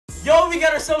Yo, we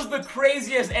got ourselves the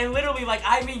craziest, and literally, like,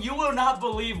 I mean, you will not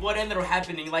believe what ended up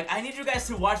happening. Like, I need you guys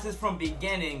to watch this from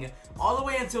beginning all the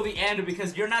way until the end,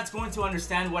 because you're not going to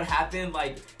understand what happened.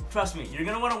 Like, trust me, you're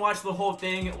gonna want to watch the whole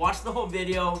thing, watch the whole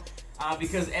video,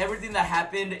 because everything that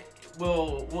happened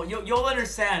you'll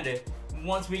understand it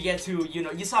once we get to, you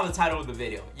know, you saw the title of the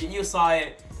video, you saw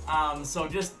it. So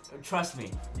just trust me,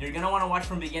 you're gonna want to watch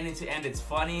from beginning to end. It's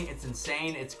funny, it's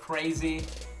insane, it's crazy,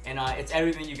 and it's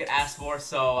everything you could ask for.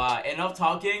 So enough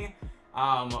talking.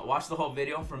 Watch the whole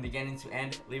video from beginning to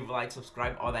end. Leave a like,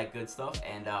 subscribe, all that good stuff,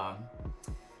 and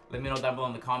let me know down below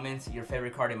in the comments your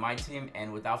favorite card in my team.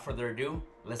 And without further ado,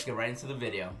 let's get right into the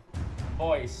video.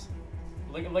 Boys,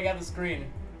 look at the screen.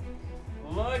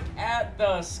 Look at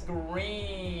the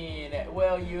screen.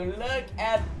 Will you look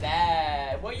at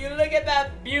that? Will you look at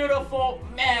that beautiful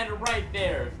man right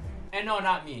there? And no,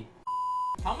 not me.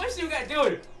 How much do you got?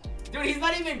 Dude, he's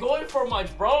not even going for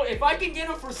much, bro. If I can get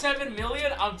him for 7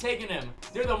 million, I'm taking him.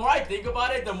 Dude, the more I think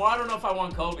about it, the more I don't know if I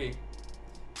want Kobe.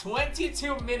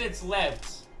 22 minutes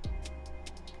left.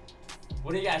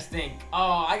 What do you guys think?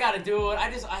 Oh, I gotta do it. I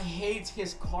hate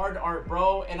his card art,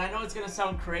 bro. And I know it's gonna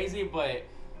sound crazy, but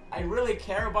I really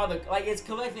care about it's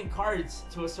collecting cards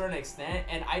to a certain extent,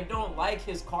 and I don't like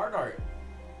his card art.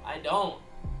 I don't.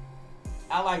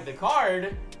 I like the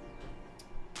card,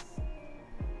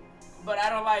 but I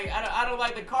don't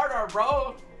like the card art,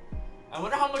 bro. I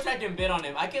wonder how much I can bid on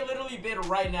him. I can literally bid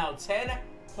right now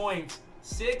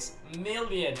 10.6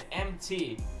 million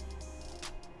MT.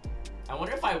 I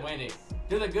wonder if I win it.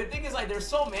 Dude, the good thing is, like, there's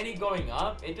so many going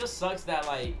up. It just sucks that,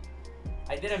 like,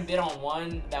 I didn't bid on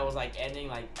one that was, like, ending,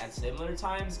 like, at similar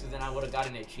times, because then I would have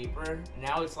gotten it cheaper.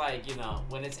 Now it's like, you know,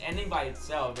 when it's ending by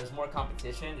itself, there's more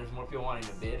competition, there's more people wanting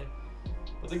to bid.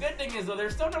 But the good thing is, though,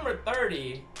 there's still number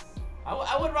 30.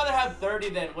 I would rather have 30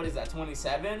 than, what is that,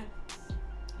 27?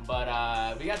 But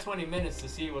we got 20 minutes to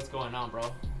see what's going on, bro.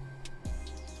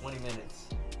 20 minutes.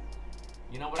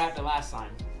 You know what happened last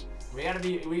time? We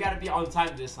gotta be on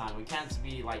time this time. We can't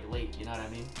be, like, late, you know what I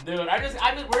mean? Dude,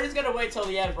 we're just gonna wait till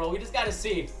the end, bro. We just gotta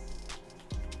see.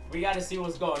 We gotta see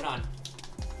what's going on.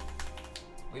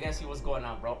 We gotta see what's going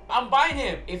on, bro. I'm buying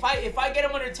him. If I get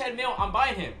him under 10 mil, I'm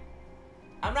buying him.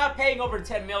 I'm not paying over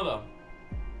 10 mil, though.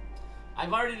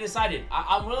 I've already decided.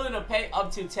 I'm willing to pay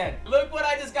up to 10. Look what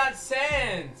I just got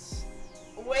sent.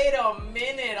 Wait a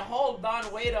minute. Hold on.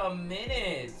 Wait a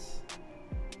minute.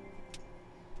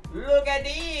 Look at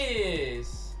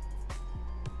this.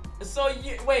 So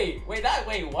you wait,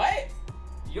 what?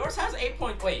 Yours has 8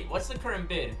 point. Wait, what's the current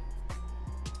bid?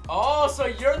 Oh, so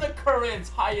you're the current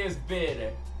highest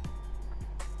bid.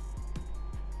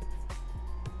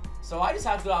 So I just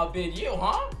have to outbid you,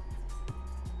 huh?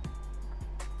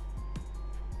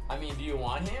 I mean, do you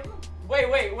want him? Wait.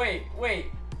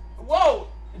 Whoa,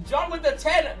 John with the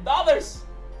 $10.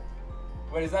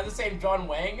 Wait, is that the same John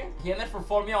Wang? He ended for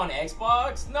 4 mil on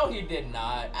Xbox? No, he did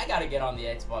not. I gotta get on the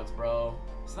Xbox, bro.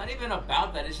 It's not even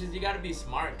about that. It's just you gotta be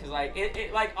smart. Cause like,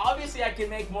 like, obviously I can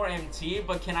make more MT,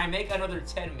 but can I make another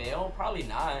 10 mil? Probably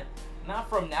not. Not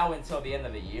from now until the end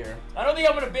of the year. I don't think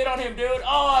I'm gonna bid on him, dude.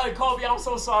 Oh, Kobe, I'm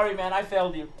so sorry, man. I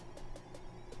failed you.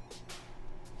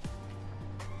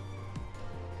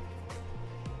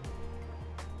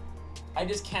 I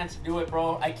just can't do it,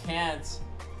 bro. I can't.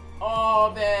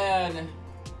 Oh, man.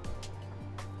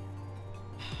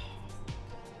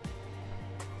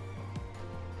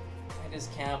 I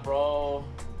just can't, bro.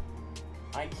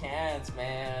 I can't,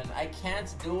 man. I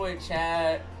can't do it,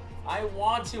 chat. I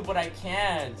want to, but I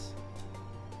can't.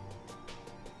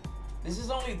 This is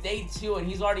only day 2, and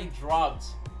he's already dropped.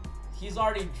 He's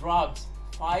already dropped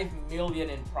 5 million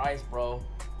in price, bro.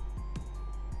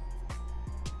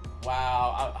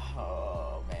 Wow.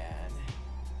 Oh, man.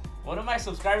 One of my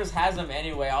subscribers has him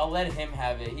anyway. I'll let him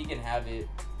have it. He can have it.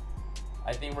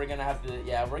 I think we're gonna have to,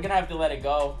 yeah, we're gonna have to let it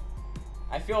go.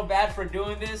 I feel bad for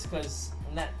doing this because,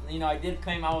 you know, I did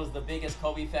claim I was the biggest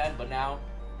Kobe fan, but now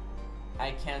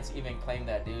I can't even claim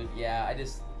that, dude. Yeah,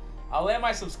 I'll let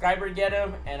my subscriber get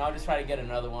him, and I'll just try to get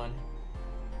another one.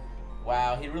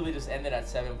 Wow, he really just ended at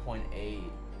 7.8.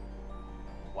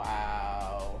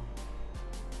 Wow.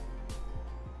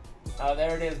 Oh,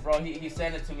 there it is, bro. He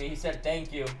sent it to me. He said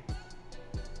thank you.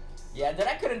 Yeah, dude,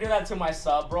 I couldn't do that to my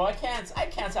sub, bro. I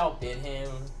can't outbid him.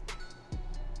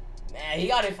 Man, he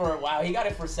got it for, wow, he got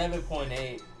it for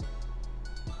 7.8.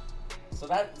 So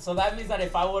that means that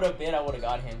if I would have bid, I would have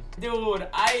got him. Dude,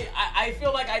 I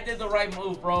feel like I did the right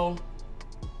move, bro.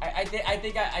 I think I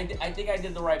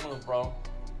did the right move, bro.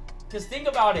 Cause think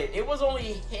about it. It was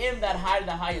only him that had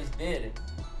the highest bid.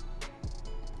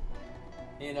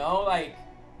 You know, like.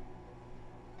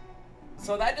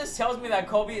 So that just tells me that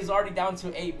Kobe is already down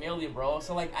to 8 million, bro.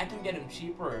 So like I can get him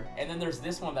cheaper. And then there's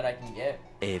this one that I can get.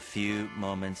 A few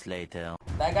moments later.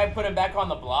 That guy put him back on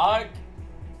the block?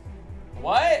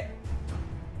 What?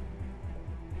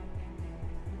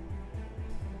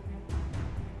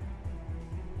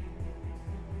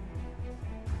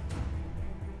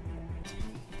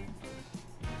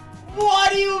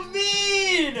 What do you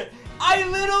mean? I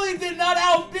literally did not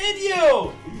outbid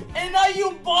you! And now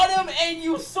you bought them and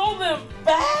you sold them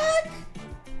back?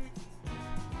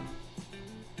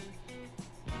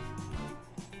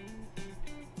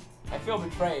 I feel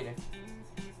betrayed.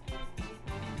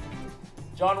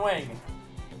 John Wang.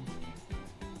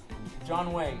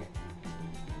 John Wang.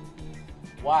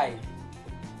 Why?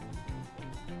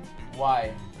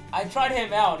 Why? I tried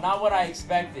him out, not what I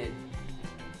expected.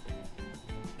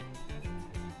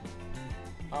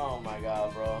 Oh my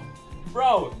god, bro.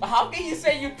 Bro, how can you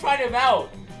say you tried him out?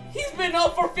 He's been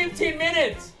up for 15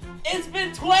 minutes. It's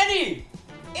been 20.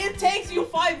 It takes you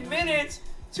 5 minutes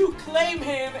to claim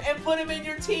him and put him in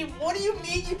your team. What do you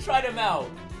mean you tried him out?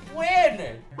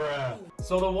 When? Bruh.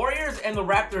 So the Warriors and the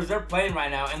Raptors, they're playing right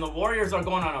now, and the Warriors are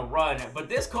going on a run. But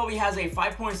this Kobe has a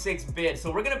 5.6 bid. So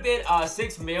we're gonna bid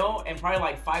 6 mil and probably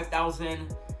like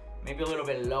 5,000, maybe a little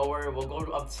bit lower. We'll go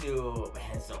up to,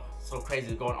 man, it's so crazy,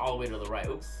 it's going all the way to the right.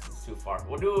 Oops, it's too far.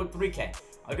 We'll do 3K.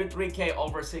 I'll do 3K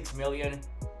over 6 million,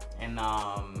 and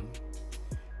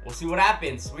we'll see what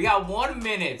happens. We got 1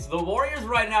 minute. The Warriors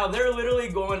right now, they're literally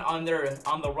going on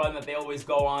the run that they always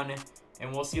go on,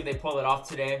 and we'll see if they pull it off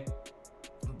today.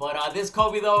 But this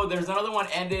Kobe though, there's another one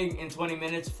ending in 20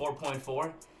 minutes,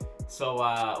 4.4. So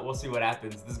we'll see what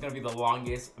happens. This is gonna be the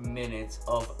longest minutes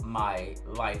of my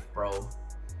life, bro.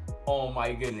 Oh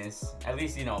my goodness. At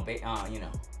least you know,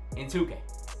 in 2K,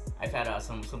 I've had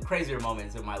some crazier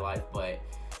moments in my life, but.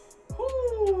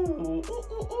 Ooh,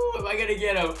 am I gonna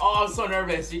get him? Oh, I'm so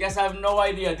nervous. You guys have no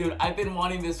idea, dude. I've been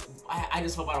wanting this. I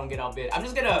just hope I don't get outbid. I'm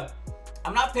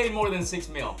not paying more than 6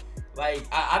 mil. Like,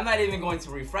 I'm not even going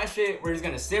to refresh it. We're just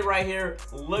gonna sit right here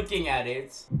looking at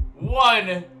it.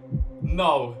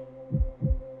 No.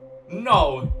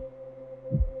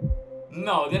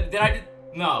 Did I?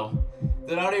 No.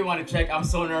 Then I don't even want to check. I'm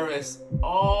so nervous.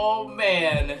 Oh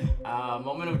man.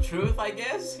 Moment of truth, I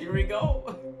guess. Here we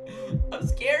go. I'm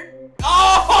scared.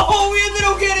 Oh, we ended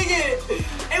up getting it,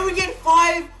 and we get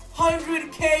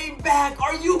 500K back.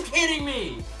 Are you kidding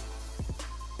me?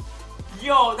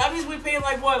 Yo, that means we paid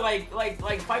like what, like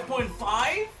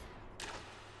 5.5?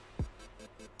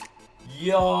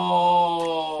 Yo,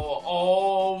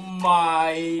 oh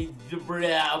my,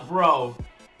 bro.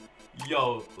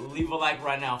 Yo, leave a like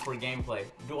right now for gameplay.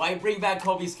 Do I bring back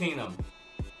Kobe's Kingdom?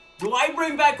 Do I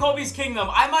bring back Kobe's Kingdom?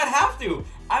 I might have to.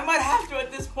 I might have to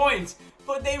at this point.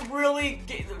 But they really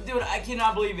dude, I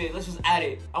cannot believe it. Let's just add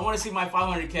it. I want to see my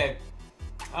 500K.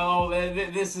 Oh,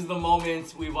 this is the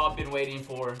moment we've all been waiting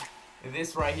for.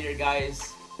 This right here,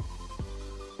 guys.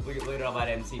 Look at all that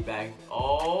empty bag.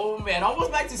 Oh man,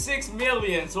 almost back to 6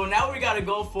 million. So now we gotta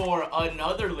go for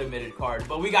another limited card.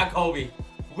 But we got Kobe.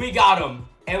 We got him.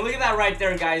 And look at that right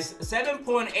there, guys.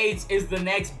 7.8 is the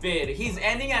next bid. He's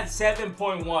ending at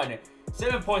 7.1.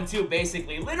 7.2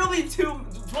 basically. Literally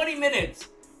 20 minutes.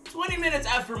 20 minutes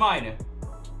after mine.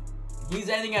 He's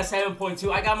ending at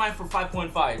 7.2. I got mine for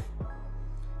 5.5.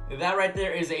 That right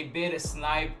there is a bid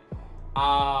snipe.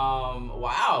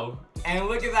 Wow. And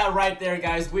look at that right there,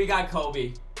 guys. We got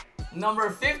Kobe. Number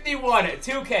 51,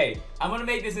 2K. I'm gonna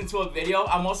make this into a video.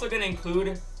 I'm also gonna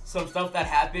include some stuff that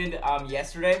happened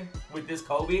yesterday with this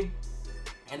Kobe,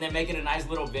 and then make it a nice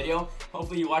little video.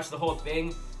 Hopefully you watch the whole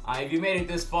thing. If you made it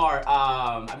this far,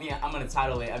 I mean, I'm gonna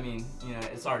title it. I mean, you know,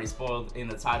 it's already spoiled in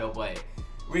the title, but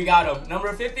we got him.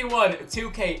 Number 51,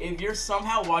 2K. If you're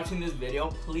somehow watching this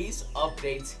video, please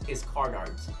update his card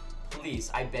art.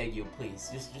 Please, I beg you, please.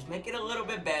 Just make it a little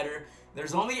bit better.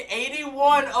 There's only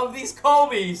 81 of these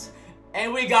Kobe's,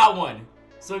 and we got one.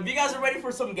 So if you guys are ready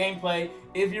for some gameplay,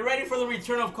 if you're ready for the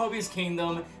return of Kobe's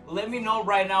Kingdom, let me know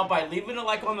right now by leaving a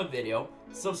like on the video.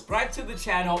 Subscribe to the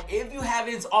channel if you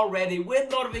haven't already with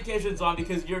notifications on,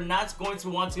 because you're not going to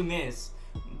want to miss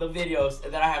the videos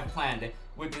that I have planned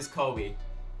with this Kobe.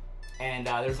 And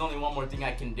there's only one more thing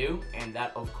I can do, and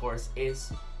that of course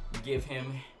is give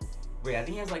him, wait, I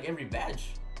think he has like every badge.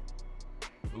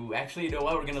 Ooh, actually, you know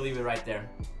what, we're gonna leave it right there.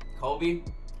 Kobe,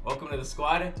 welcome to the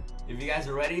squad. If you guys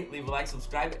are ready, leave a like,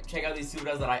 subscribe, check out these two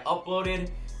videos that I uploaded.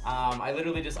 I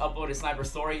literally just uploaded Sniper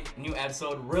Story, new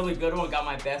episode, really good one. Got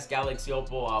my best Galaxy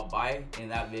Opal buy in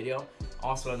that video.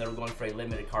 Also, and they were going for a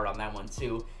limited card on that one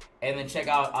too. And then check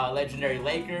out Legendary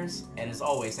Lakers. And as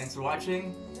always, thanks for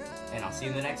watching, and I'll see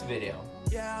you in the next video.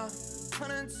 Yeah,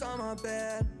 hundreds on my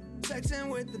bed, Flexing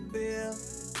with the bill.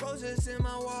 Roses in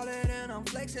my wallet and I'm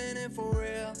flexing it for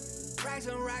real. Racks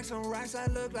on racks on racks, I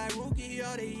look like rookie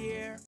of the year.